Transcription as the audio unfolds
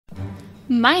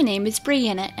My name is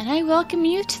Brianna, and I welcome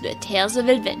you to the Tales of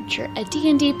Adventure, a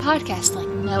D&D podcast like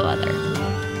no other.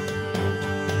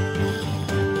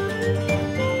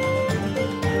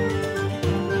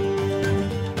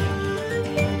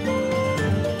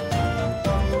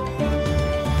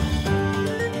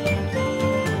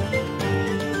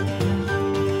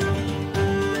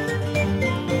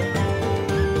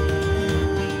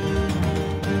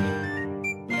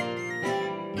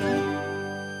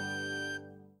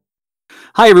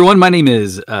 Hi everyone, my name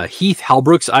is Heath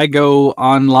Halbrooks. I go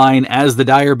online as the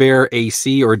Dire Bear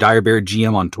AC or Dire Bear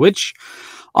GM on Twitch.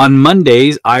 On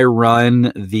Mondays, I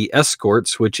run the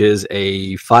Escorts, which is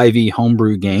a 5e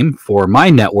homebrew game for my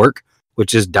network,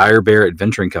 which is Dire Bear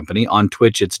Adventuring Company. On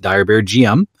Twitch, it's Dire Bear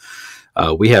GM.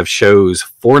 We have shows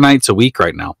 4 nights a week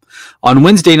right now. On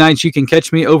Wednesday nights, you can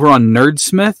catch me over on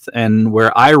Nerdsmith, and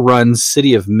where I run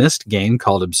City of Mist game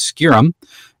called Obscurum.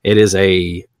 It is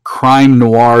a crime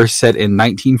noir set in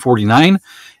 1949,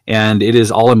 and it is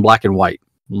all in black and white,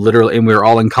 literally, and we're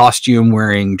all in costume,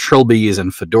 wearing trilbies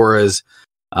and fedoras,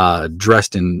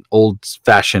 dressed in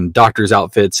old-fashioned doctor's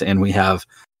outfits, and we have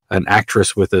an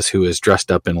actress with us who is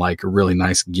dressed up in like really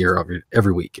nice gear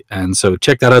every week. And so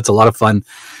check that out. It's a lot of fun,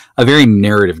 a very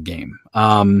narrative game.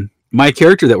 My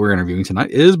character that we're interviewing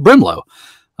tonight is Bremlo,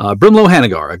 Bremlo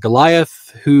Hanagar, a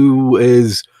Goliath who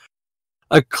is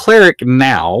a cleric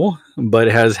now, but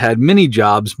has had many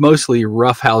jobs, mostly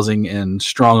roughhousing and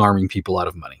strong-arming people out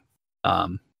of money.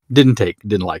 Didn't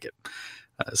like it.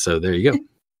 So there you go.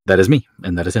 That is me,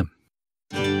 and that is him.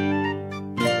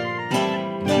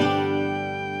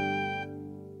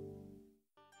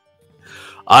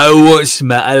 I once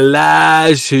met a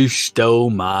lass who stole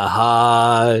my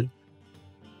heart,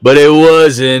 but it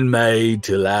wasn't made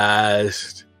to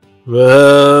last.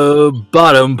 The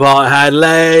bottom part had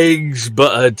legs,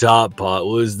 but the top part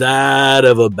was that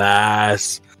of a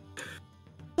bass.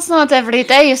 It's not every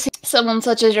day you see someone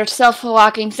such as yourself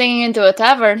walking singing into a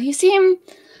tavern. You seem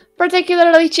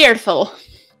particularly cheerful.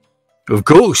 Of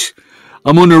course.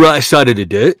 I'm on the right side of the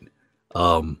dirt.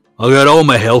 I got all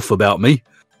my health about me,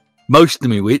 most of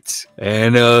me wits,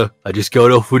 and I just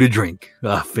got off with a drink.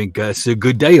 I think that's a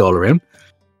good day all around.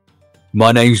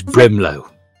 My name's Bremlo.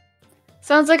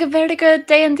 Sounds like a very good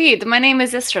day indeed. My name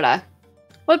is Istrada.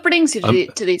 What brings you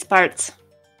to these parts?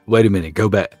 Wait a minute, go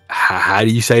back. How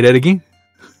do you say that again?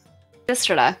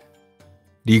 Istrada.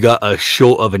 Do you got a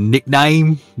short of a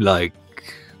nickname, like,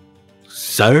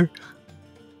 sir?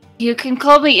 You can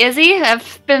call me Izzy.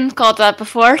 I've been called that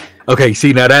before. Okay,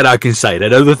 see, now that I can say.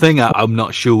 That other thing, I'm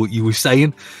not sure what you were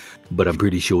saying, but I'm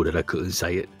pretty sure that I couldn't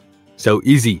say it. So,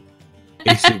 Izzy,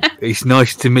 it's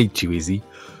nice to meet you, Izzy.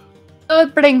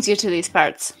 What brings you to these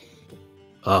parts?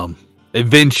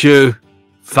 Adventure,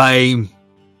 fame,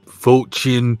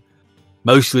 fortune,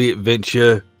 mostly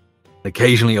adventure,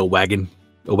 occasionally a wagon.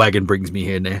 A wagon brings me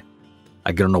here and there.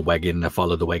 I get on a wagon, I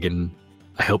follow the wagon,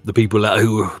 I help the people out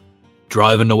who are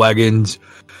driving the wagons,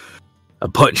 I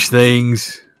punch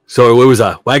things. Sorry, where was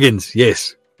I? Wagons,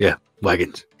 yes. Yeah,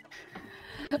 wagons.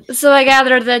 So I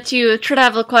gather that you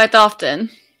travel quite often.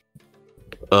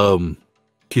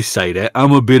 You say that.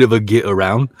 I'm a bit of a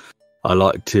get-around. I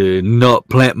like to not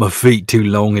plant my feet too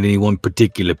long in any one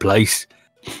particular place.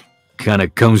 Kind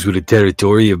of comes with the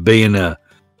territory of being a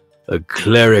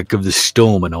cleric of the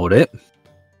storm and all that.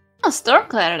 A storm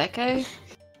cleric. I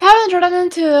haven't run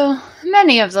into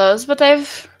many of those, but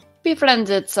I've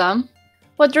befriended some.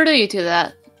 What drew you to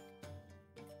that?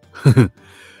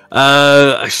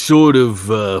 I sort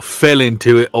of fell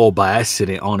into it all by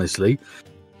accident, honestly.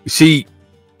 You see,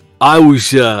 I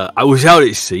was out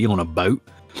at sea on a boat,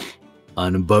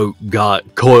 and the boat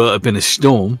got caught up in a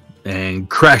storm and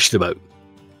crashed the boat.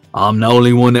 I'm the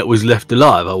only one that was left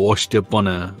alive. I washed up on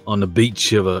the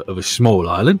beach of a small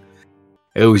island.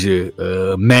 There was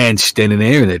a man standing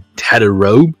there in a tattered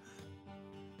robe.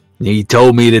 He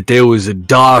told me that there was a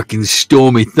dark and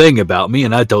stormy thing about me,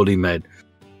 and I told him that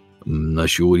I'm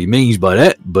not sure what he means by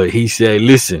that, but he said,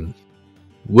 "Listen,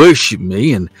 worship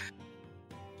me and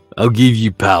I'll give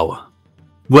you power."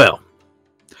 Well,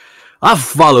 I've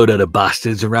followed other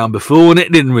bastards around before and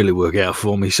it didn't really work out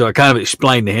for me, so I kind of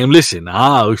explained to him, "Listen,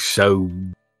 I'll sow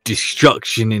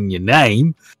destruction in your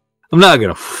name. I'm not going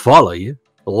to follow you.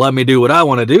 Let me do what I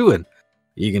want to do and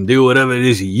you can do whatever it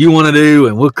is you want to do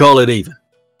and we'll call it even."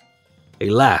 He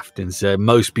laughed and said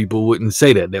most people wouldn't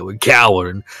say that. They would cower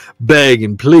and beg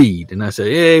and plead. And I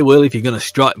said, "Yeah, well, if you're going to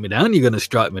strike me down, you're going to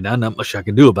strike me down. Not much I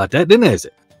can do about that, then is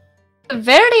it?" A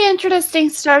very interesting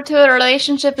start to a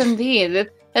relationship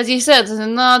indeed. As you said,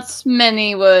 not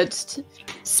many would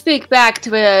speak back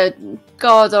to a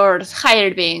god or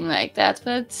higher being like that,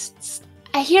 but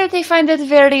I hear they find it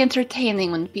very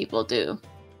entertaining when people do.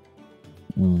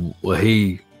 Well,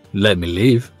 he let me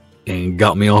leave and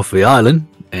got me off the island.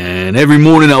 And every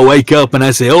morning I wake up and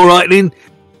I say, all right then,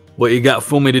 what you got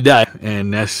for me today?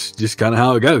 And that's just kind of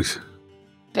how it goes.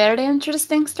 Very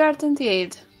interesting start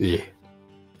indeed. Yeah.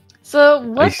 So,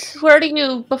 where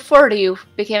you before you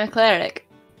became a cleric?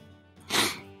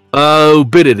 Oh,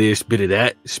 bit of this, bit of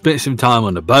that. Spent some time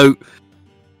on the boat.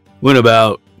 Went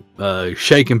about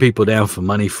shaking people down for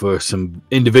money for some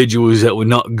individuals that were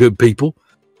not good people.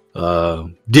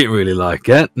 Didn't really like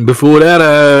that. And before that,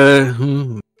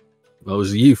 I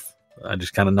was a youth. I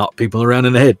just kind of knocked people around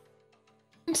in the head.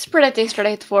 It's pretty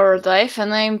straightforward life,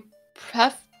 and I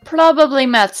have probably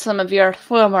met some of your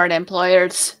former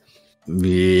employers.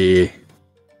 Yeah.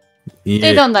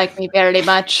 They don't like me very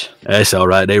much. That's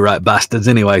alright, they right bastards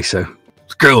anyway, so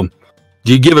screw them.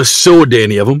 Did you give a sword to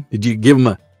any of them? Did you give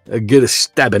them a good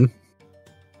stabbing?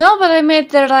 No, but I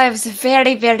made their lives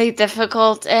very, very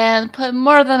difficult and put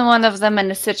more than one of them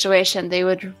in a situation they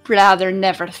would rather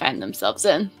never find themselves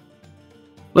in.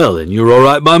 Well then, you're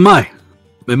alright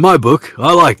in my book.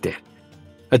 I like that.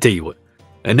 I tell you what,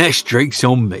 and that streak's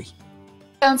on me.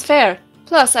 Sounds fair.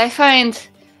 Plus, I find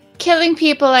killing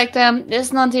people like them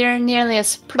is not nearly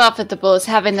as profitable as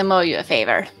having them owe you a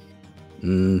favor.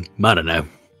 I don't know.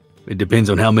 It depends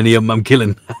on how many of them I'm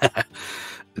killing.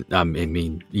 I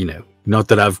mean, not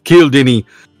that I've killed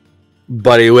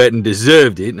anybody who hadn't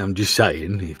deserved it. I'm just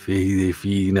saying, if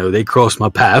they cross my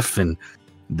path and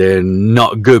they're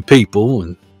not good people,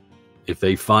 and if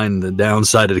they find the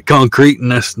downside of the concrete,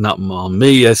 and that's not on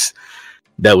me,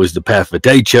 that was the path that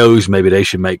they chose. Maybe they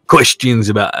should make questions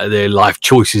about their life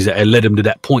choices that had led them to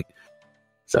that point.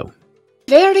 So,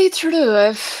 very true.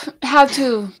 I've had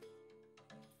to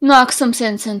knock some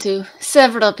sense into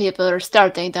several people who are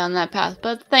starting down that path,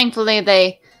 but thankfully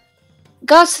they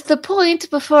got to the point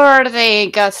before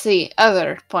they got to the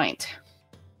other point.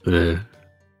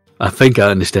 I think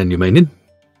I understand your meaning.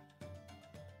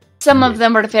 Some of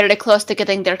them were very close to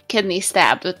getting their kidney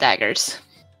stabbed with daggers.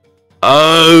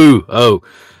 Yeah,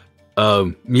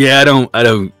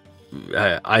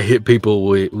 I hit people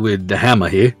with the hammer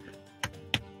here.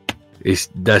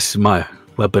 That's my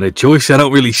weapon of choice. I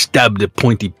don't really stab the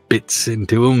pointy bits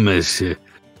into them.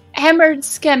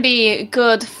 Hammers can be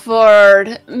good for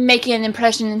making an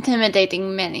impression,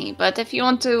 intimidating many, but if you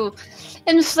want to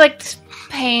inflict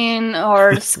pain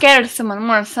or scare someone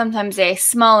more, sometimes a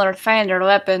smaller, finer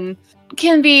weapon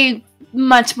can be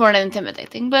much more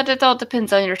intimidating, but it all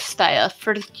depends on your style.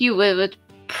 For you, it would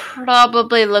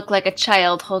probably look like a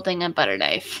child holding a butter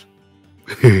knife.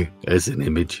 That's an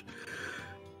image.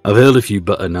 I've held a few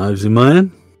butter knives in my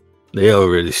hand. They are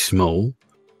really small.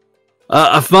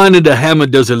 I find that the hammer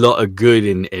does a lot of good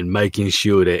in making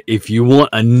sure that if you want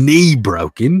a knee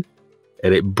broken,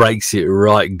 that it breaks it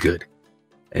right good.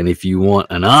 And if you want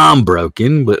an arm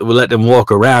broken, we'll let them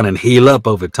walk around and heal up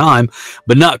over time,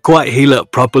 but not quite heal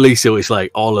up properly, so it's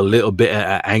like all a little bit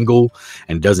at an angle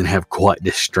and doesn't have quite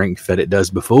the strength that it does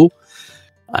before.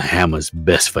 A hammer's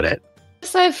best for that.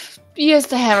 Yes, I've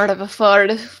used a hammer before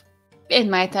in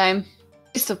my time.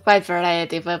 It's a wide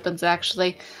variety of weapons,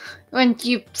 actually. When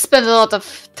you spend a lot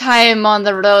of time on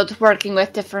the road working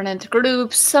with different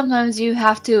groups, sometimes you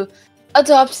have to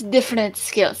adopt different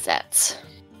skill sets,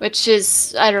 which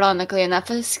is, ironically enough,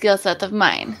 a skill set of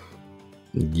mine.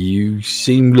 You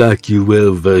seem like you're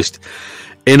well versed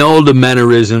in all the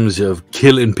mannerisms of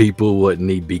killing people what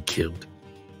need be killed.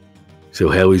 So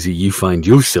how is it you find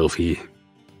yourself here?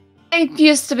 I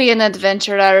used to be an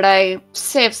adventurer. I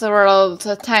saved the world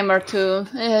a time or two,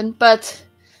 but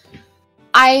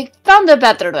I found a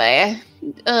better way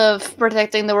of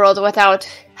protecting the world without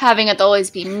having it always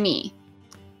be me.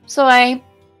 So I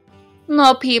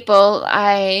know people,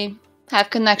 I have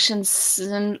connections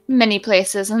in many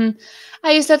places, and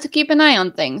I use that to keep an eye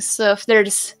on things. So if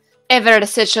there's ever a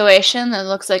situation that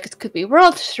looks like it could be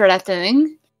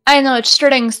world-threatening, I know which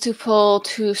strings to pull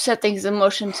to set things in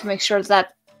motion to make sure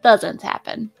that doesn't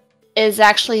happen. It's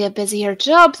actually a busier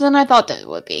job than I thought it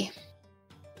would be.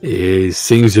 It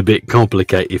seems a bit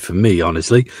complicated for me,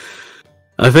 honestly.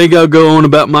 I think I'll go on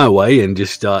about my way and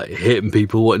just start hitting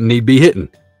people what need be hitting.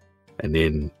 And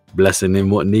then blessing them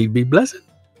what need be blessing,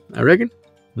 I reckon.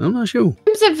 I'm not sure.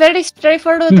 It's a very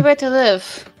straightforward way to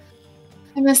live.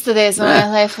 I miss the days when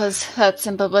my life was that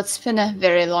simple, but it's been a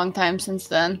very long time since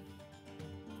then.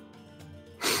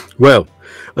 Well,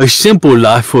 a simple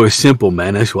life for a simple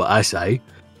man, that's what I say.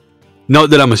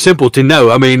 Not that I'm a simpleton, no.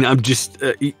 I mean, I'm just...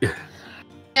 I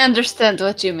understand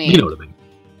what you mean. You know what I mean.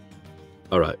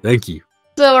 Alright, thank you.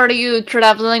 So are you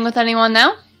traveling with anyone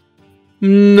now?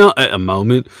 Not at the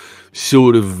moment.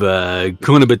 sort of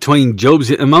kind of between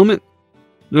jobs at the moment.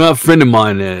 A friend of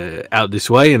mine out this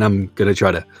way, and I'm going to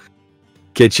try to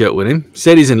catch up with him.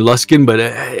 Said he's in Luskin, but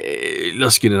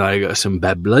Luskin and I got some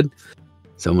bad blood.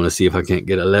 So I'm going to see if I can't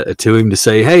get a letter to him to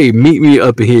say, hey, meet me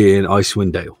up here in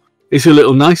Icewind Dale. It's a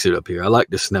little nicer up here. I like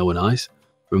the snow and ice.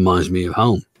 Reminds me of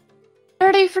home. Where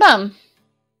are you from?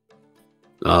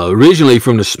 Originally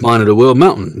from the spine of the world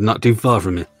mountain, not too far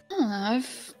from here.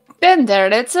 I've been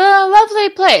there. It's a lovely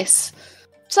place.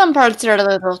 Some parts are a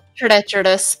little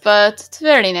treacherous, but it's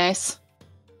very nice.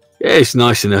 Yeah, it's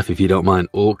nice enough if you don't mind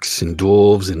orcs and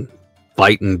dwarves and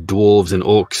fighting dwarves and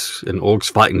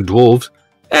orcs fighting dwarves.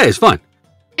 Yeah, it's fine.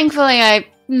 Thankfully, I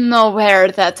know where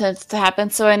that tends to happen,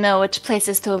 so I know which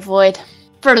places to avoid,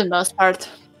 for the most part.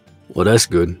 Well, that's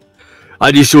good.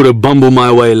 I just sort of bumble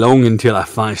my way along until I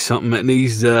find something that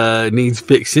needs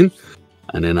fixing,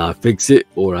 and then I fix it,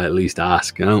 or I at least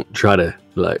ask. I don't try to,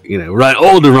 right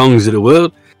all the wrongs of the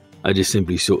world. I just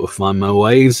simply sort of find my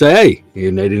way and say, hey,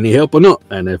 you need any help or not?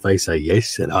 And if they say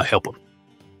yes, then I help them.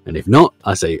 And if not,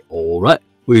 I say, all right,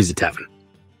 where's the tavern?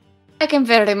 I can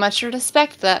very much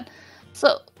respect that.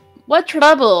 So, what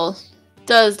trouble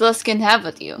does Luskin have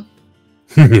with you?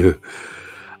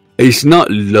 It's not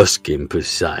Luskin per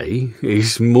se.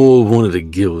 It's more one of the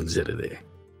guilds that are there.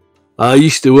 I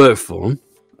used to work for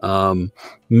them,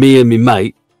 me and my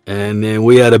mate, and then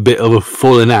we had a bit of a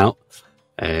falling out,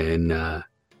 and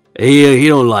he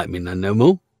don't like me no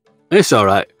more. It's all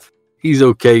right. He's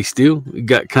okay still. We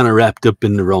got kind of wrapped up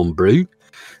in the wrong brew,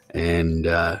 and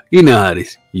you know how it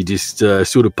is. You just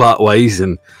sort of part ways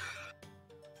and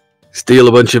steal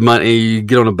a bunch of money,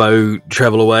 get on a boat,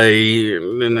 travel away,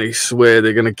 and then they swear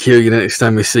they're going to kill you the next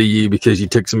time they see you because you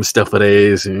took some stuff of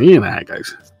theirs, and you know how it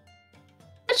goes.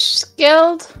 Which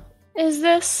guild is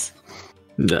this?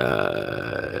 It's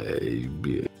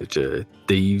a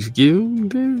thieves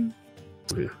guild.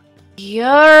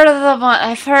 You're the one.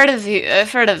 I've heard of you.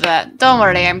 I've heard of that. Don't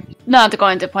worry, I'm not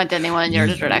going to point anyone in your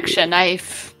direction.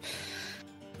 I've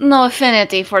no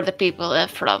affinity for the people that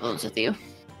have problems with you.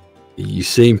 You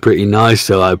seem pretty nice,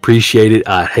 so I appreciate it.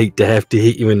 I hate to have to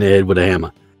hit you in the head with a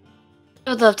hammer.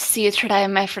 I would love to see you try,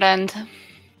 my friend.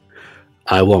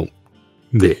 I won't.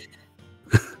 There.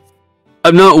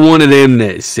 I'm not one of them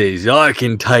that says I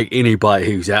can take anybody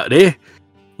who's out there.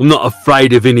 I'm not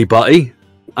afraid of anybody.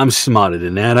 I'm smarter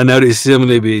than that. I know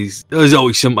there's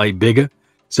always somebody bigger,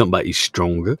 somebody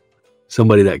stronger,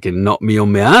 somebody that can knock me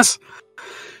on my ass.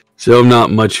 So I'm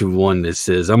not much of one that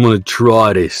says I'm going to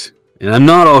try this. And I'm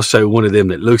not also one of them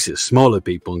that looks at smaller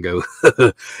people and go,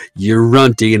 you're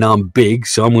runty and I'm big,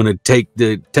 so I'm going to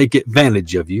take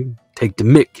advantage of you, take the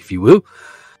mick, if you will.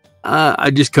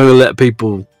 I just kind of let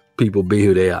people be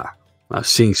who they are. I've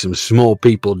seen some small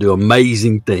people do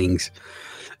amazing things,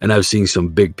 and I've seen some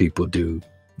big people do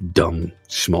dumb,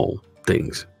 small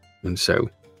things. And so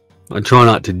I try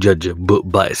not to judge a book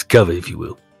by its cover, if you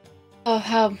will. Oh,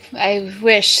 how I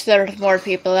wish there were more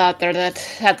people out there that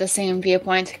had the same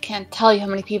viewpoint. I can't tell you how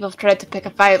many people have tried to pick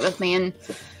a fight with me, and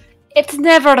it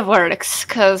never works,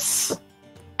 because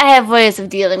I have ways of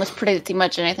dealing with pretty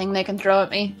much anything they can throw at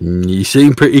me. You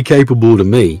seem pretty capable to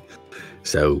me,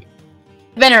 so...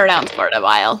 Been around for a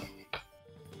while.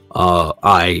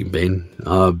 I ain't been.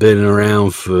 I've been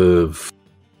around for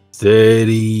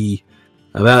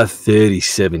about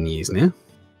 37 years now.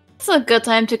 It's a good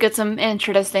time to get some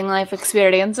interesting life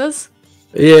experiences.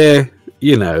 Yeah,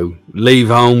 leave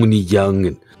home when you're young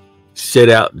and set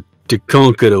out to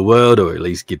conquer the world, or at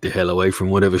least get the hell away from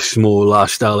whatever small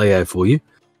lifestyle they have for you.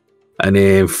 And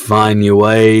then find your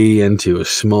way into a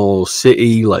small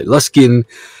city like Luskin,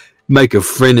 make a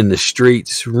friend in the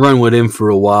streets, run with him for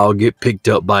a while, get picked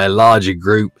up by a larger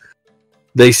group.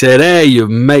 They said, hey, your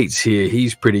mate's here,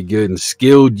 he's pretty good and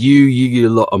skilled. You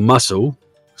get a lot of muscle,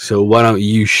 so why don't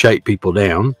you shake people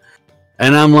down?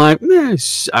 And I'm like, I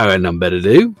got nothing better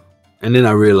to do. And then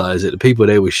I realized that the people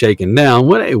they were shaking down,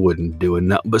 well, they wouldn't doing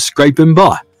nothing but scraping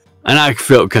by. And I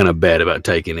felt kind of bad about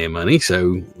taking their money,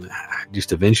 so I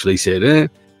just eventually said,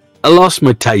 I lost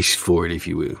my taste for it, if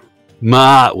you will. My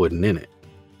heart wasn't in it.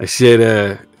 I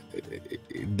said,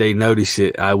 they noticed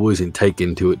that I wasn't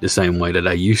taking to it the same way that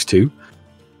I used to.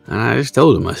 And I just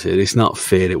told them, I said, it's not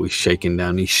fair that we're shaking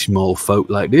down these small folk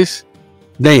like this.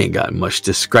 They ain't got much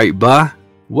to scrape by.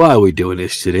 Why are we doing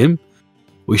this to them?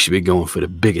 We should be going for the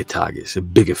bigger targets, the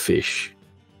bigger fish.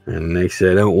 And they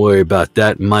said, don't worry about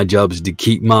that. My job is to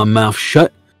keep my mouth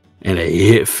shut and to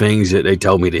hit things that they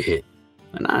told me to hit.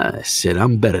 And I said,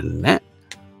 I'm better than that.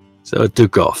 So I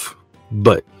took off.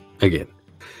 But, again,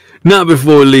 not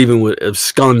before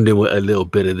absconding with a little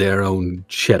bit of their own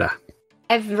cheddar.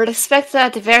 I respect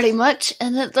that very much,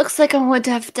 and it looks like I'm going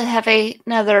to have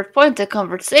another point of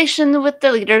conversation with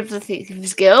the leader of the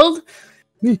Thieves Guild,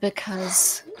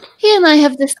 because he and I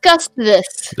have discussed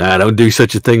this. Nah, don't do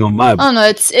such a thing on my... Oh no,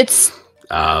 it's...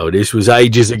 Oh, this was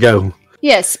ages ago.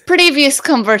 Yes, previous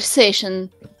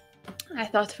conversation. I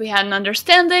thought we had an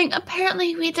understanding.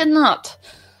 Apparently we did not.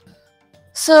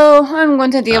 So, I'm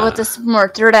going to deal with this more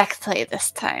directly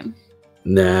this time.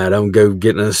 Nah, don't go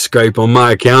getting a scrape on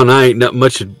my account. I ain't not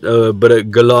much but a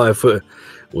Goliath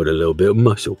with a little bit of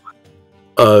muscle.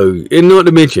 Oh, and not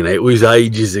to mention, it was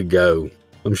ages ago.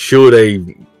 I'm sure they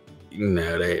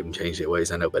haven't changed their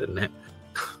ways. I know better than that.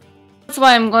 That's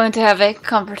why I'm going to have a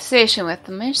conversation with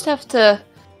them. I just have to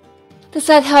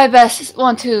decide how I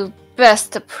want to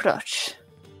best approach.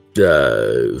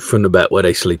 From the back where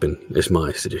they sleeping. It's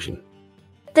my suggestion.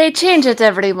 They change it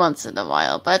every once in a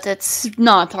while, but it's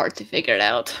not hard to figure it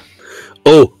out.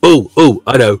 Oh,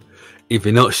 I know. If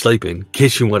you're not sleeping,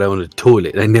 kitchen while they're on the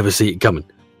toilet, they never see it coming.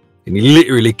 And you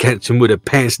literally catch them with their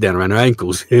pants down around their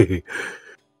ankles.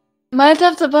 Might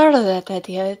have to borrow that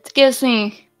idea. It gives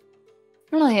me...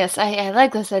 Well, yes, I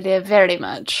like this idea very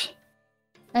much.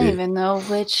 I don't even know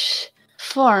which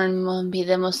form will be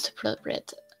the most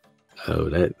appropriate. Oh,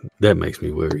 that makes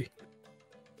me worry.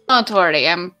 Don't worry,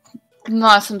 I'm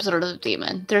not some sort of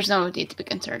demon. There's no need to be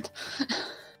concerned.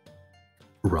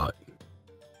 Right.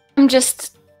 I'm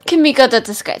just... can be good at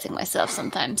disguising myself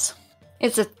sometimes.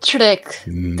 It's a trick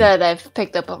that I've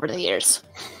picked up over the years.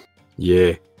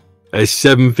 Yeah. At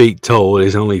 7 feet tall,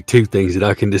 there's only two things that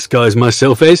I can disguise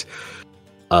myself as.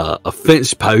 A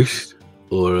fence post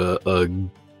or a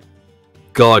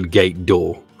guard gate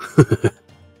door.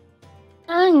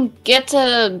 And get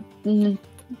a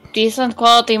decent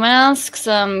quality mask,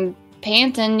 some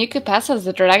paint, and you could pass as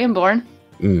a Dragonborn.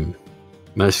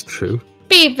 That's true.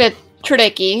 Be a bit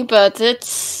tricky, but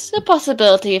it's a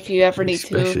possibility if you ever need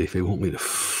to. Especially if they want me to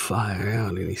fire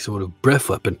out any sort of breath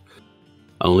weapon.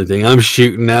 Only thing I'm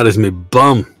shooting out is my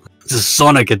bum. It's a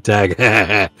sonic attack.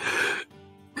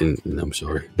 And I'm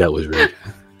sorry, that was rude.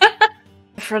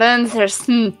 Friends, there's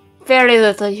very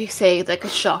little you say that could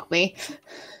shock me.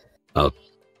 I'll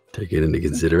take it into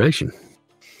consideration.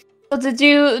 So did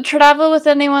you travel with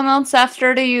anyone else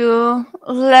after you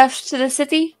left the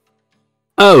city?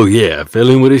 Oh yeah, I fell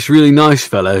in with this really nice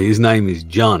fellow. His name is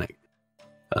Johnny.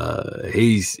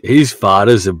 His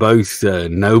fathers are both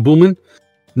noblemen.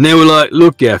 And they were like,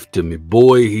 look after me,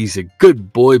 boy. He's a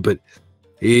good boy, but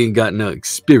he ain't got no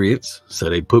experience. So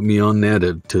they put me on there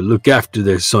to look after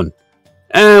their son.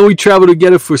 And we traveled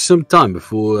together for some time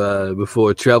before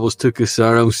our travels took us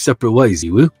our own separate ways,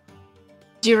 you will.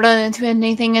 Did you run into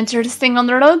anything interesting on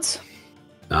the roads?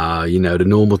 The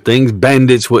normal things.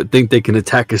 Bandits what think they can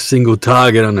attack a single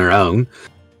target on their own.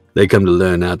 They come to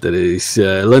learn out that it's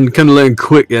come to learn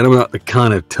quick that I'm not the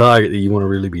kind of target that you want to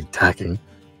really be attacking.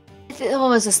 It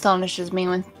always astonishes me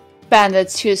when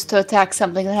bandits choose to attack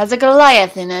something that has a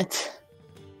Goliath in it.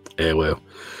 Yeah, well,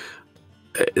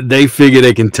 they figure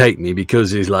they can take me because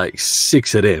there's like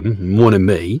 6 of them and 1 of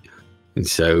me. And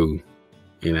so,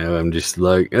 I'm just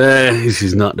like, this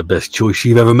is not the best choice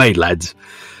you've ever made, lads.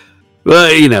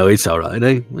 But, it's alright.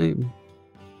 They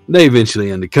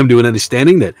eventually come to an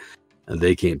understanding that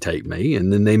they can't take me.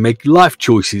 And then they make life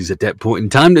choices at that point in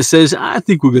time that says, I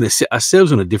think we're going to set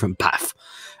ourselves on a different path.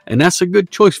 And that's a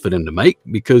good choice for them to make,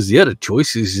 because the other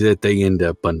choice is that they end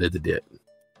up under the debt.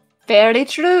 Very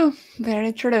true.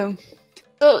 Very true.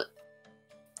 So,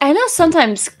 I know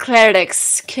sometimes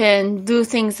clerics can do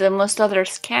things that most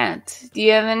others can't. Do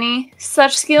you have any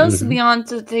such skills beyond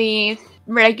the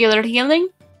regular healing?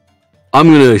 I'm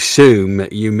going to assume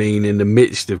that you mean in the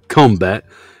midst of combat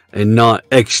and not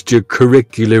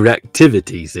extracurricular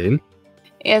activities, then?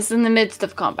 Yes, in the midst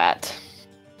of combat.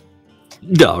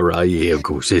 Alright, yeah, of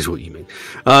course, that's what you mean.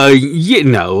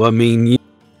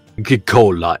 You could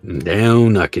call lightning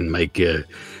down. I can make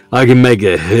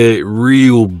it hurt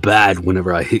real bad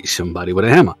whenever I hit somebody with a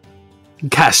hammer.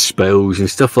 Cast spells and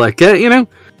stuff like that,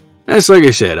 That's like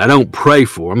I said, I don't pray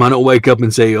for them. I don't wake up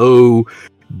and say, oh,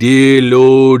 dear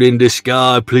Lord in the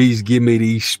sky, please give me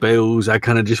these spells. I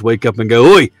kind of just wake up and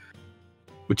go, oi,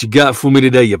 what you got for me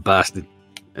today, you bastard?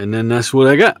 And then that's what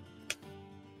I got.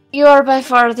 You are by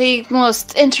far the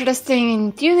most interesting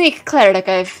and unique cleric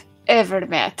I've ever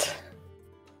met.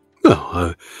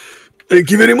 Well,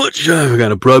 thank you very much. I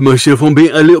gotta pride myself on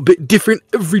being a little bit different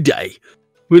every day.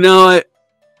 But now,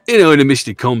 in the midst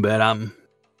of combat, I'm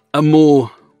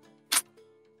more...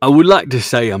 I would like to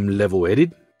say I'm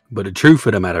level-headed, but the truth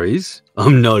of the matter is,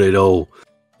 I'm not at all.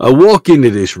 I walk into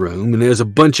this room, and there's a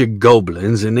bunch of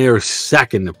goblins, and they're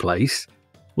sacking the place.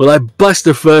 Well, I bust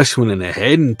the first one in the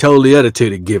head and told the other two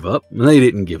to give up, and they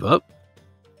didn't give up.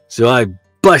 So I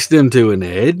bust them two in the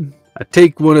head. I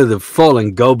take one of the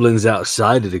fallen goblins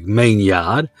outside to the main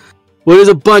yard. Well, there's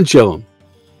a bunch of them.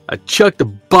 I chuck the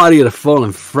body of the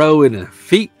fallen fro in their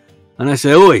feet, and I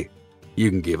say, "Oi, you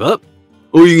can give up,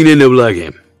 or you can end up like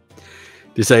him."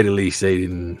 To say the least, they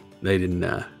didn't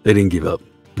give up.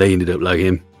 They ended up like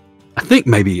him. I think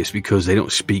maybe it's because they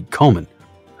don't speak common.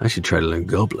 I should try to learn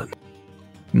goblin.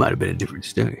 Might have been a different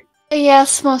story.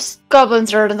 Yes, most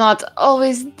goblins are not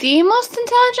always the most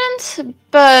intelligent,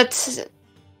 but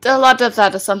a lot of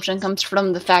that assumption comes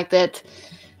from the fact that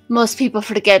most people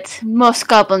forget most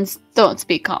goblins don't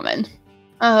speak common.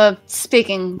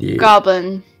 Speaking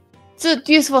goblin, it's a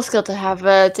useful skill to have,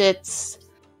 but it's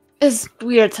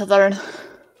weird to learn.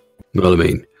 Well, I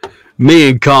mean, me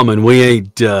and common, we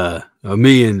ain't,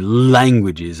 me and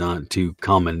languages aren't too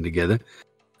common together.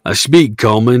 I speak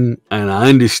common, and I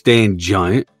understand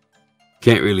giant.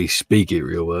 Can't really speak it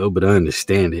real well, but I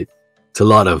understand it. It's a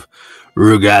lot of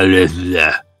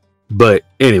rugalith. But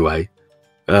anyway,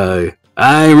 I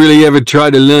ain't really ever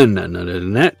tried to learn nothing other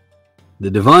than that.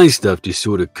 The divine stuff just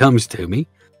sort of comes to me.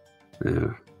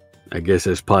 I guess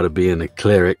that's part of being a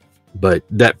cleric. But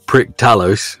that prick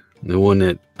Talos, the one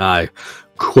that I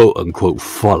quote-unquote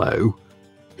follow,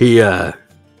 he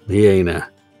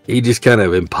just kind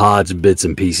of imparts bits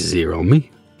and pieces here on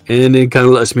me. And it kind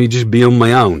of lets me just be on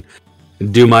my own.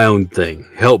 And do my own thing.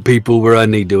 Help people where I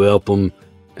need to help them.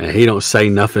 And he don't say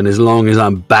nothing as long as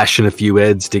I'm bashing a few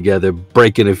heads together,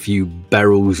 breaking a few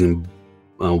barrels and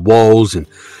walls and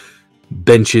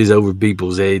benches over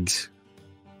people's heads.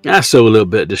 I sow a little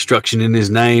bit of destruction in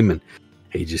his name, and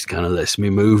he just kind of lets me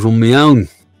move on my own.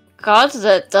 God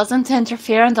that doesn't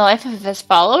interfere in the life of his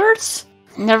followers?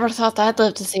 Never thought I'd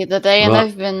live to see the day, and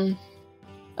I've been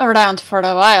around for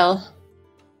a while.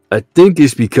 I think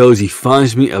it's because he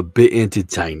finds me a bit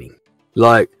entertaining.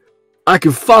 Like, I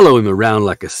can follow him around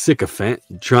like a sycophant,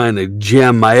 trying to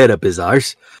jam my head up his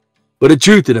arse. But the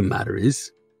truth of the matter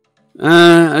is,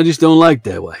 I just don't like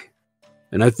that way.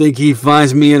 And I think he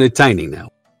finds me entertaining now.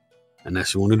 And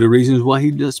that's one of the reasons why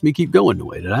he lets me keep going the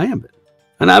way that I am.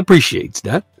 And I appreciate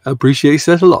that. I appreciate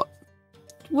that a lot.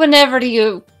 Whenever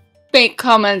you make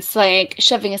comments like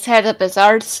shoving his head up his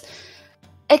arse,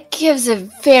 it gives a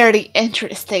very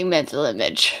interesting mental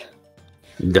image.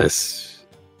 That's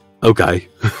okay.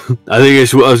 I think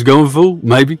that's what I was going for,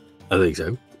 maybe. I think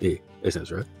so. Yeah, that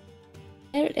sounds right.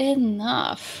 Fair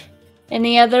enough.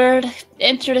 Any other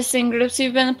interesting groups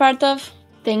you've been a part of?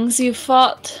 Things you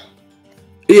fought?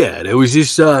 Yeah, there was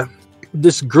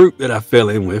this group that I fell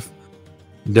in with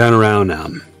down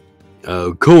around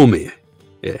Cormier.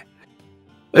 Yeah.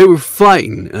 They were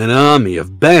fighting an army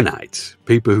of Banites,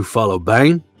 people who follow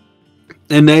Bane.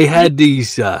 And they had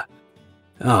these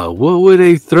what were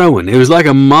they throwing? It was like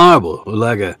a marble,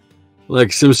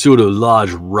 like some sort of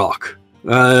large rock.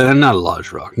 Not a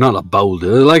large rock, not a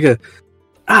boulder, like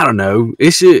I don't know.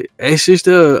 It's just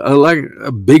like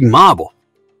a big marble.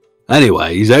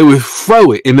 Anyways, they would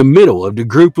throw it in the middle of the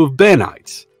group of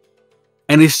Banites.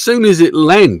 And as soon as it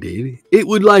landed, it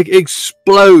would like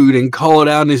explode and call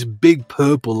down this big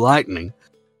purple lightning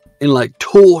and like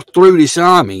tore through this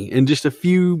army in just a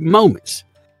few moments.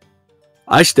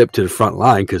 I stepped to the front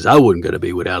line because I wasn't going to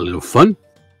be without a little fun.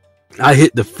 I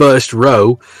hit the first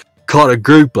row, caught a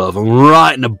group of them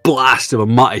right in the blast of a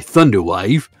mighty thunder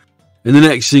wave. And the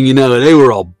next thing you know, they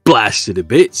were all blasted to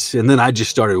bits. And then I just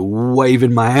started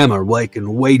waving my hammer,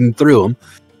 wading through them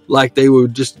like they were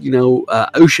just,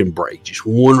 ocean break, just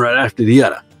one right after the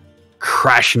other,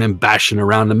 crashing and bashing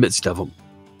around the midst of them.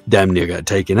 Damn near got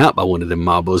taken out by one of them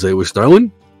marbles they was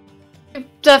throwing. You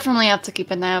definitely have to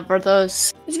keep an eye out for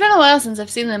those. It's been a while since I've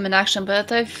seen them in action, but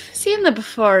I've seen them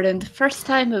before, and the first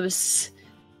time it was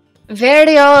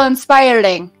very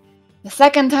awe-inspiring. The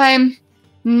second time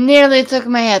nearly took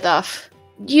my head off.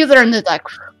 You learned it that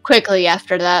quickly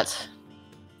after that.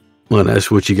 Well,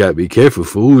 that's what you got to be careful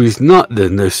for. It's not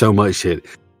that there's so much that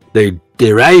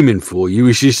they're aiming for you.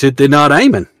 It's just that they're not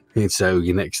aiming. And so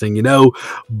the next thing you know,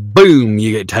 boom,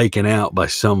 you get taken out by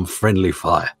some friendly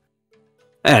fire.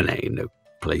 And ain't no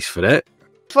place for that.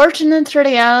 Fortunate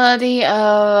reality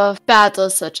of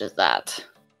battles such as that.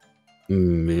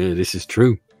 Yeah, this is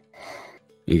true.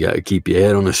 You got to keep your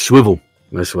head on a swivel.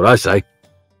 That's what I say.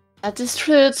 That is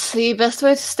true. It's the best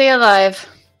way to stay alive.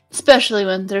 Especially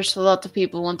when there's a lot of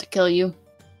people who want to kill you.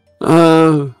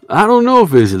 I don't know if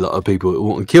there's a lot of people that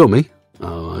want to kill me.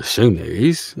 I assume there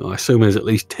is. I assume there's at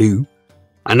least 2.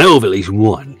 I know of at least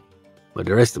 1. But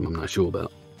the rest of them I'm not sure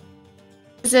about.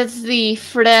 Is it the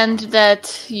friend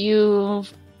that you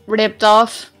ripped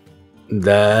off?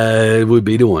 That would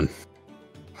be the one.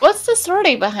 What's the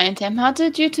story behind him? How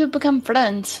did you two become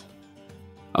friends?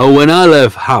 Oh, when I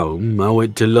left home, I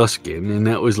went to Luskin, and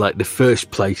that was like the first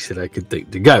place that I could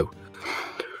think to go.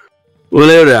 Well,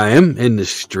 there I am, in the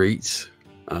streets.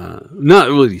 Not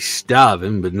really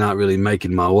starving, but not really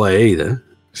making my way either.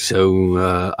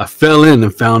 So I fell in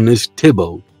and found this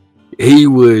Tybalt. He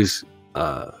was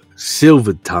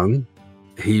silver tongue.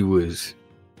 He was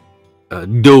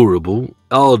adorable.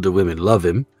 All the women love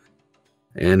him.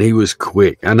 And he was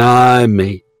quick. And I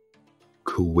mean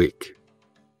quick.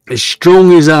 As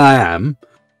strong as I am,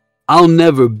 I'll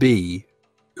never be.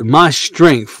 My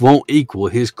strength won't equal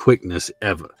his quickness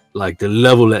ever. Like the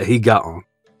level that he got on.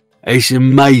 It's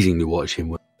amazing to watch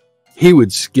him. He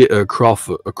would skitter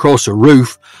across a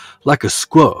roof like a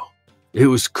squirrel. It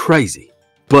was crazy.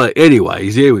 But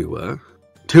anyways, here we were.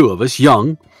 Two of us,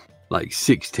 young, like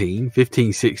 15,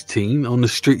 16, on the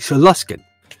streets of Luskin.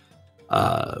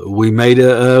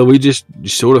 We just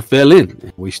sort of fell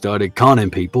in. We started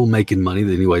conning people, making money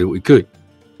any way that we could.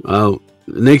 Well,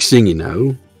 the next thing you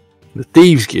know, the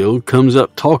Thieves Guild comes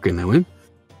up talking to him.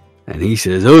 And he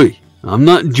says, "Oi, I'm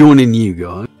not joining you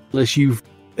guys unless you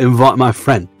invite my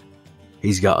friend.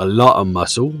 He's got a lot of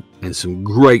muscle and some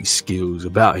great skills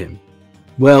about him."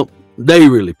 Well, they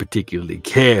didn't really particularly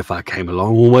care if I came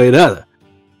along one way or the other.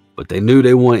 But they knew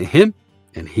they wanted him,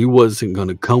 and he wasn't going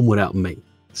to come without me.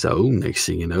 So, next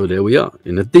thing you know, there we are,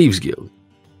 in the Thieves Guild.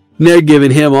 And they're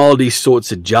giving him all these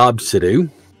sorts of jobs to do.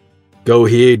 Go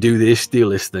here, do this, steal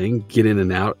this thing, get in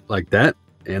and out like that.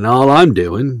 And all I'm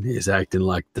doing is acting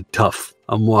like the tough.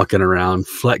 I'm walking around,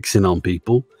 flexing on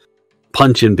people,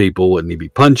 punching people what need to be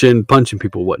punching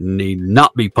people what need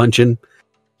not be punching.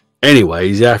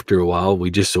 Anyways, after a while,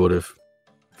 we just sort of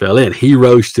fell in. He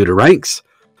rose to the ranks.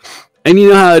 And you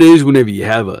know how it is whenever you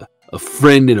have a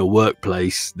friend in a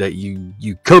workplace that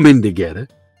you come in together,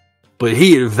 but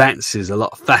he advances a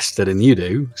lot faster than you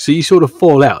do, so you sort of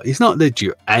fall out. It's not that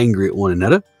you're angry at one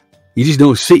another. You just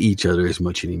don't see each other as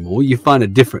much anymore. You find a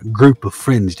different group of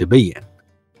friends to be in.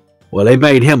 Well, they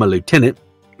made him a lieutenant,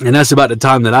 and that's about the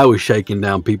time that I was shaking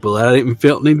down people that I didn't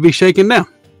feel need to be shaken down.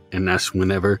 And that's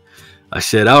whenever I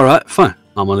said, all right, fine,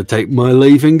 I'm going to take my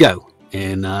leave and go.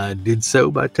 And I did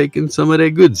so by taking some of their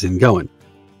goods and going.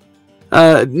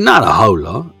 Not a whole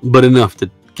lot, but enough to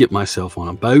get myself on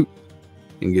a boat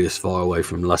and get as far away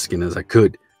from Luskin as I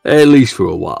could, at least for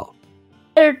a while.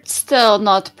 They're still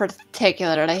not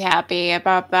particularly happy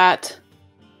about that.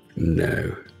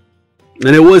 No.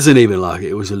 And it wasn't even like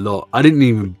it was a lot. I didn't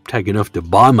even take enough to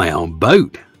buy my own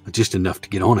boat, just enough to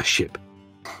get on a ship.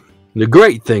 The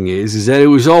great thing is that it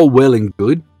was all well and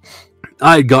good.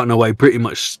 I had gotten away pretty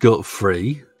much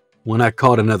scot-free when I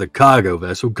caught another cargo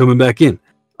vessel coming back in.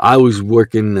 I was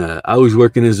working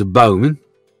as a bowman,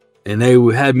 and they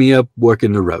had me up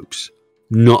working the ropes.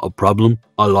 Not a problem.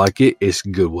 I like it. It's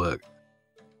good work.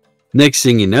 Next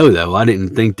thing you know, though, I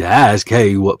didn't think to ask,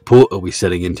 hey, what port are we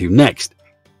setting into next?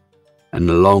 And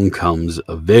along comes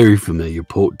a very familiar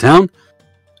port town,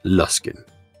 Luskin.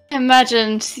 I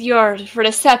imagined your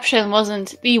reception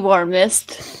wasn't the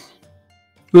warmest.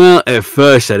 Well, at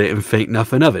first I didn't think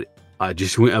nothing of it. I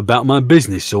just went about my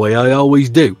business the way I always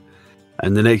do.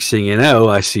 And the next thing you know,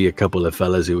 I see a couple of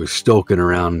fellas who were stalking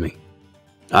around me.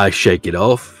 I shake it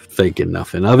off, thinking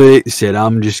nothing of it, said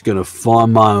I'm just going to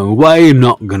find my own way, I'm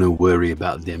not going to worry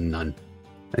about them none.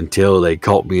 Until they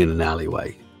caught me in an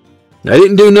alleyway. They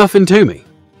didn't do nothing to me.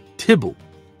 Tybalt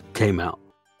came out,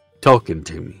 talking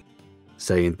to me,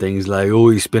 saying things like, oh,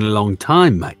 it's been a long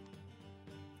time, mate.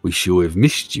 We sure have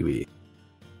missed you here.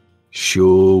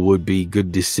 Sure would be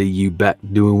good to see you back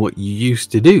doing what you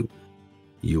used to do.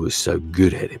 You were so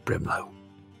good at it, Bremlo.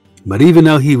 But even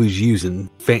though he was using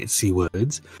fancy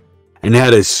words and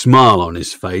had a smile on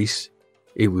his face,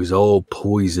 it was all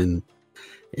poison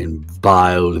and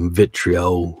bile and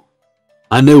vitriol.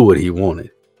 I knew what he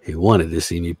wanted. He wanted to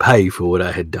see me pay for what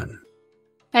I had done.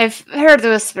 I've heard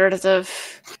whispers of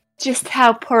just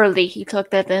how poorly he took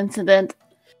that incident.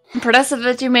 Impressive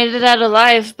that you made it out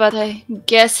alive, but I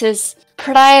guess his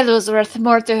pride was worth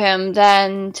more to him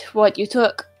than what you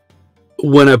took.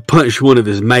 When I punched one of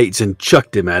his mates and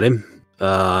chucked him at him,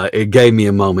 it gave me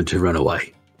a moment to run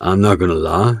away. I'm not going to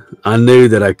lie. I knew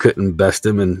that I couldn't best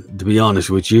him, and to be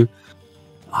honest with you,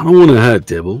 I don't want to hurt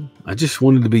Tybalt. I just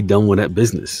wanted to be done with that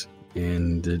business.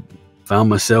 And found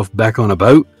myself back on a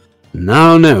boat. And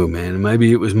I don't know, man.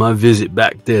 Maybe it was my visit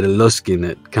back there to Luskin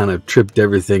that kind of tripped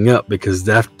everything up, because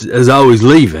as I was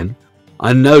leaving,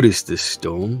 I noticed this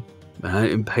storm, but I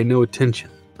didn't pay no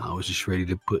attention. I was just ready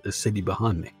to put the city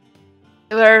behind me.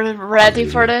 You were ready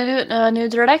for the new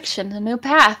direction, the new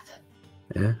path.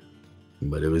 Yeah.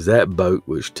 But it was that boat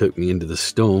which took me into the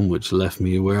storm which left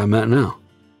me where I'm at now.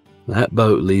 That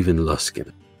boat leaving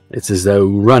Luskin. It's as though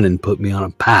running put me on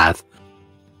a path,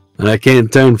 and I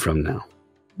can't turn from now.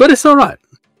 But it's alright.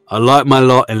 I like my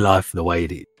lot in life the way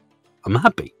it is. I'm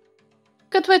happy.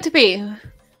 Good way to be.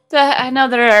 I know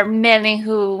there are many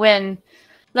who, when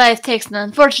life takes an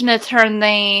unfortunate turn,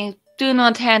 they do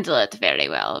not handle it very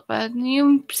well. But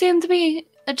you seem to be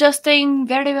adjusting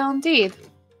very well indeed.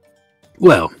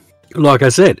 Well, like I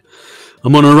said,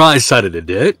 I'm on the right side of the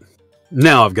dirt.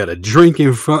 Now I've got a drink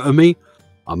in front of me.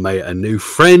 I made a new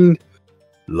friend.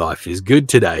 Life is good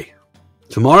today.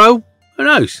 Tomorrow, who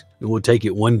knows? We'll take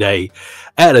it one day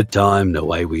at a time the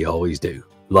way we always do.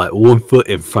 Like one foot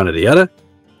in front of the other,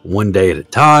 one day at a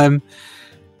time,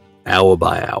 hour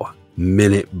by hour,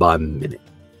 minute by minute.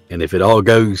 And if it all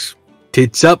goes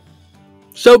tits up,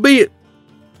 so be it.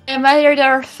 Admire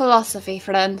your philosophy,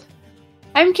 friend.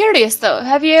 I'm curious though,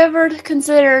 have you ever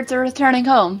considered returning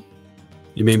home?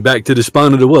 You mean back to the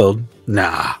spawn of the world?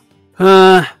 Nah.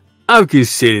 I've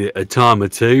considered it a time or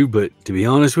two, but to be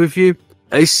honest with you,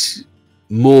 it's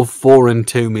more foreign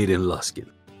to me than Luskin.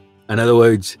 In other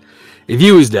words, if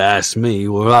you was to ask me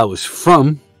where I was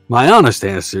from, my honest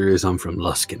answer is I'm from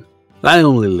Luskin. I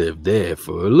only lived there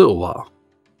for a little while,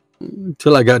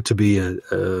 until I got to be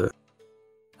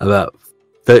about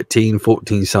 13,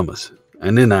 14 summers,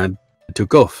 and then I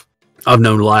took off. I've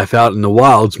known life out in the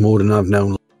wilds more than I've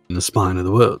known in the spine of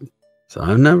the world, so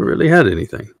I've never really had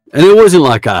anything. And it wasn't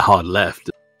like I hard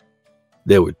left.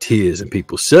 There were tears and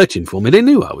people searching for me. They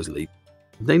knew I was leaving.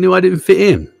 They knew I didn't fit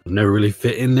in. I never really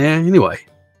fit in there anyway.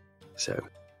 So,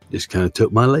 just kind of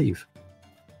took my leave.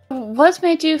 What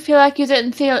made you feel like you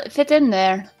didn't fit in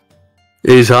there?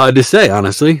 It's hard to say,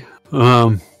 honestly.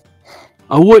 I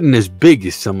wasn't as big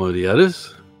as some of the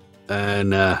others.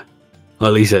 And, at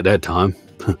least at that time,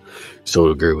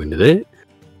 sort of grew into that.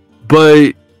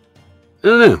 But, I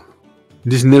don't know. It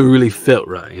just never really felt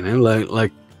right, you know?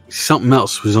 Like something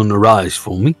else was on the rise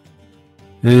for me.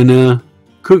 And,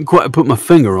 couldn't quite put my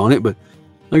finger on it, but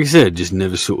like I said, just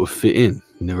never sort of fit in.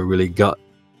 Never really got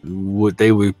what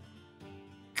they were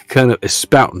kind of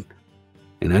espouting.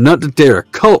 And not that they're a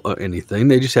cult or anything,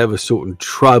 they just have a sort of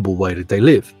tribal way that they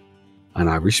live. And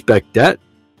I respect that,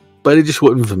 but it just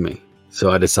wasn't for me. So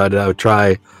I decided I would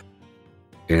try,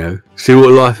 see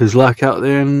what life is like out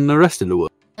there in the rest of the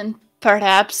world. And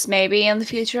perhaps, maybe in the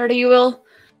future, you will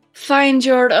find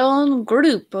your own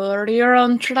group or your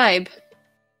own tribe.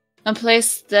 A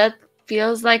place that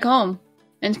feels like home.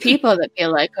 And people that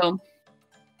feel like home.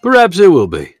 Perhaps it will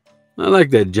be. I like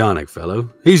that Jonic fellow.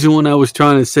 He's the one I was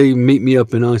trying to say meet me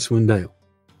up in Icewind Dale.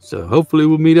 So hopefully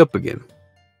we'll meet up again.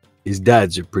 His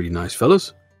dads are pretty nice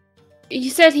fellows.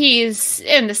 You said he's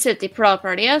in the city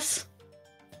proper, yes?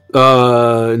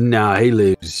 Nah, he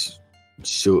lives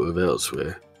sort of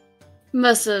elsewhere.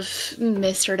 Must have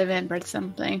misremembered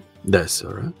something. That's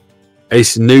alright.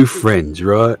 It's new friends,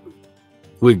 right?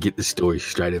 We'll get the story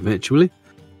straight eventually.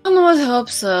 One would hope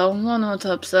so,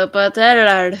 but there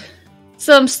are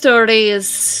some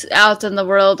stories out in the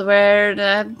world where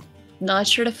I'm not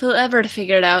sure if we'll ever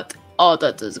figure out all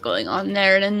that is going on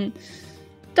there, and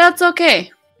that's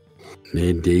okay.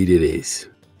 Indeed it is.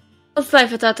 What's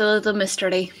life without a little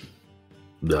mystery?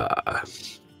 I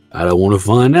don't want to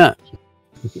find out.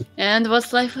 And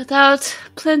what's life without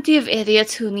plenty of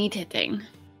idiots who need hitting?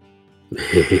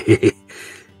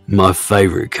 My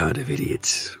favorite kind of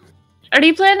idiots. Are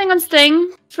you planning on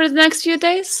staying for the next few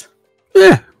days?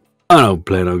 Yeah, I don't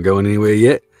plan on going anywhere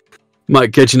yet.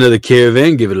 Might catch another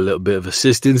caravan, give it a little bit of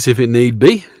assistance if it need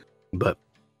be. But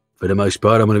for the most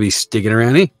part, I'm going to be sticking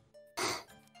around here.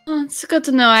 Well, it's good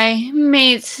to know. I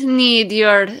may need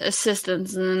your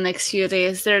assistance in the next few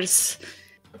days. There's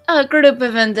a group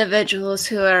of individuals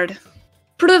who are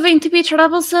proving to be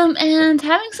troublesome, and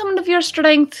having some of your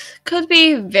strength could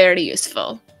be very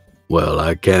useful. Well,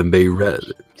 I can be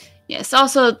ready. Yes,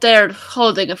 also they're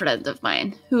holding a friend of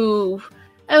mine, who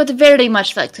I would very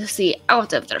much like to see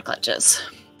out of their clutches.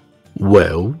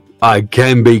 Well, I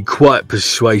can be quite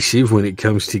persuasive when it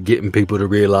comes to getting people to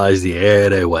realise the error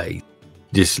of their way.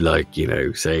 Just like,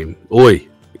 saying, "Oi,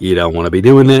 you don't want to be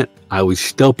doing that. I would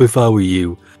stop if I were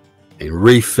you and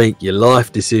rethink your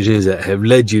life decisions that have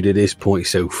led you to this point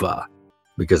so far.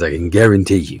 Because I can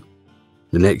guarantee you,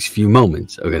 the next few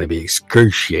moments are going to be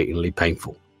excruciatingly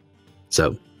painful.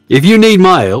 So, if you need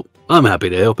my help, I'm happy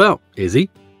to help out, Izzy.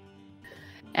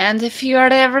 And if you are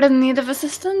ever in need of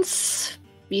assistance,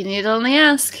 you need only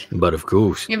ask. But of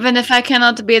course. Even if I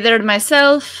cannot be there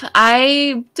myself,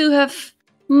 I do have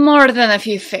more than a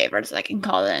few favors I can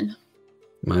call in.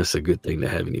 That's a good thing to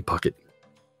have in your pocket.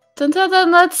 Until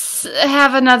then, let's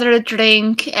have another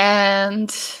drink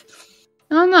and...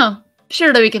 I don't know.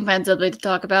 Surely we can find something to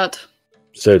talk about.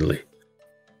 Certainly.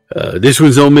 This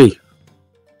one's on me.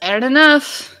 Fair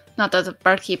enough. Not that the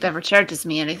barkeep ever charges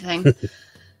me anything.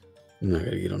 I'm not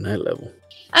gonna get on that level.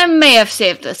 I may have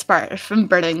saved this part from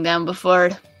burning down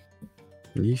before.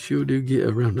 You sure do get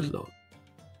around a lot.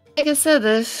 Like I said,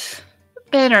 I've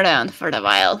been around for a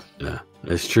while. Yeah,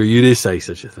 that's true. You did say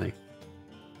such a thing.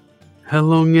 How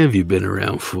long have you been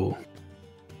around for?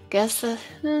 Guess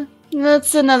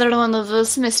that's another one of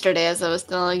those Mr. Days I was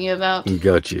telling you about.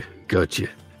 Gotcha.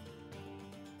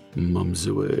 Mum's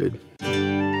the word.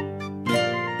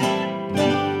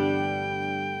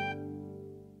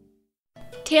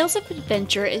 Tales of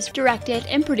Adventure is directed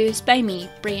and produced by me,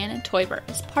 Brianna Toiber,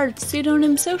 as part of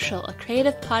Pseudonym Social, a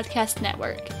creative podcast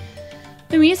network.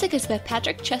 The music is by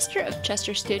Patrick Chester of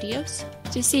Chester Studios.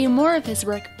 To see more of his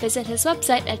work, visit his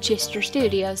website at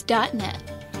chesterstudios.net.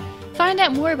 Find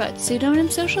out more about Pseudonym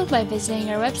Social by visiting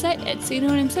our website at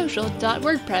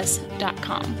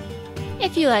pseudonymsocial.wordpress.com.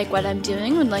 If you like what I'm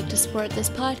doing and would like to support this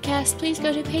podcast, please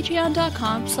go to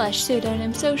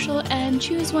patreon.com/pseudonymsocial and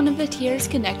choose one of the tiers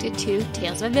connected to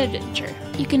Tales of Adventure.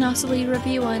 You can also leave a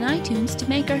review on iTunes to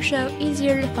make our show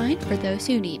easier to find for those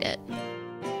who need it.